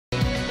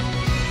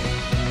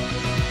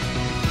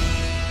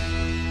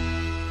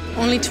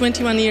only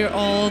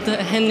 21-year-old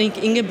Henrik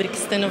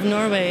Ingebrigtsen of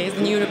Norway is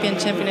the new European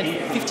champion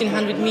at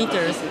 1500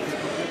 meters.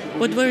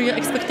 What were your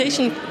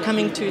expectations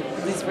coming to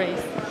this race?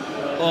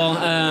 Well,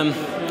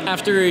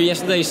 after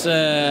yesterday's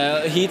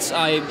heats,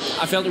 I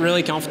felt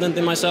really confident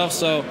in myself.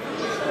 So,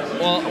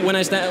 well, when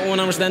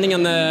I was standing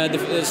on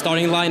the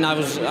starting line,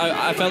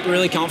 I felt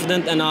really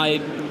confident, and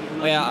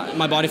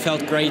my body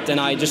felt great, and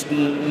I just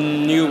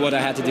knew what I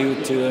had to do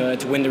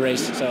to win the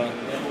race. So,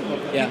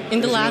 yeah.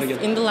 In the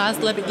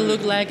last lap, it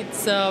looked like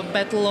it's a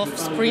battle of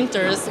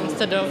sprinters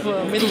instead of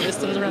middle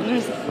distance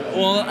runners.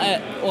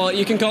 Well,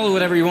 you can call it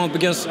whatever you want,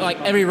 because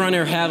like every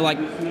runner had like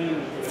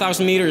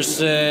 1,000 meters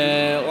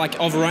like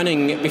of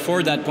running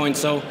before that point.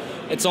 So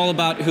it's all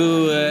about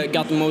who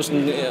got the most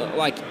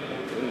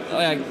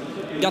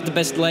got the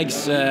best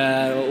legs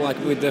like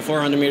with the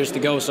 400 meters to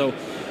go. So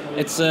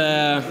it's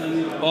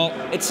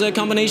it's a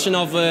combination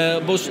of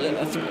both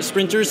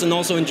sprinters and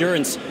also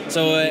endurance.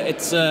 So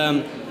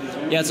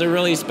it's a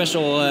really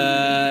special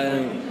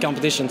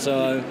competition.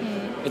 So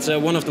it's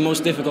one of the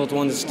most difficult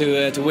ones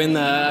to win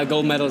a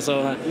gold medal.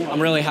 So I'm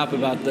really happy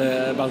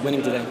about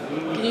winning today.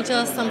 Can you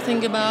tell us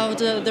something about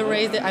the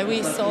race?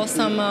 We saw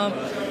some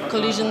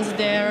collisions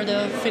there.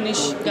 The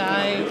Finnish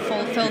guy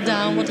fell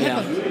down. What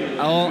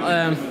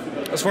happened?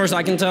 As far as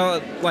I can tell,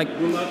 like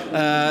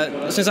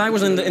since I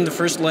was in the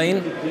first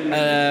lane,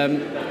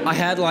 I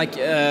had like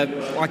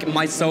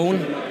my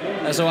zone,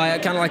 so I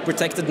kind of like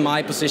protected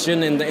my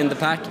position in the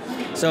pack.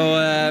 So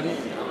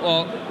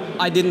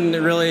I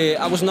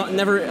was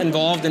never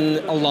involved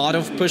in a lot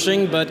of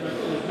pushing, but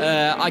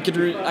I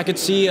could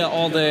see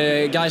all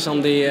the guys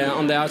on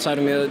the outside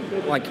of me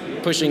like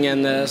pushing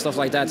and stuff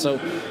like that. So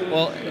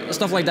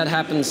stuff like that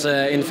happens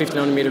in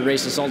 1500 meter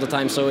races all the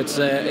time. So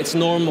it's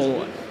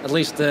normal, at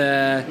least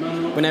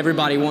when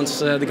everybody wants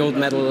the gold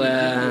medal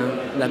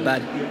that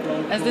bad.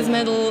 As this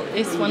medal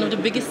is one of the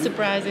biggest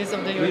surprises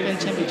of the European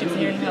Championships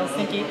here in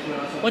Helsinki,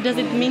 what does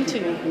it mean to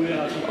you?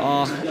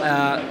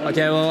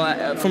 Okay,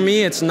 well, for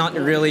me it's not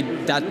really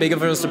that big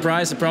of a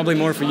surprise. Probably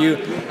more for you,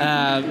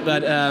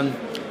 but.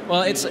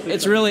 Well,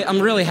 I'm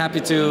really happy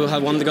to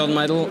have won the gold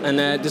medal, and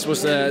this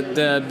was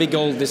the big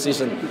goal this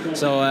season.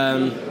 So,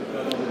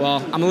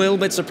 well, I'm a little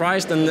bit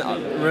surprised and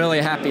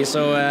really happy.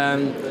 So,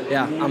 I'm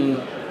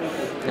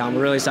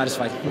really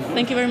satisfied.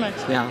 Thank you very much.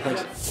 Yeah,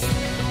 thanks.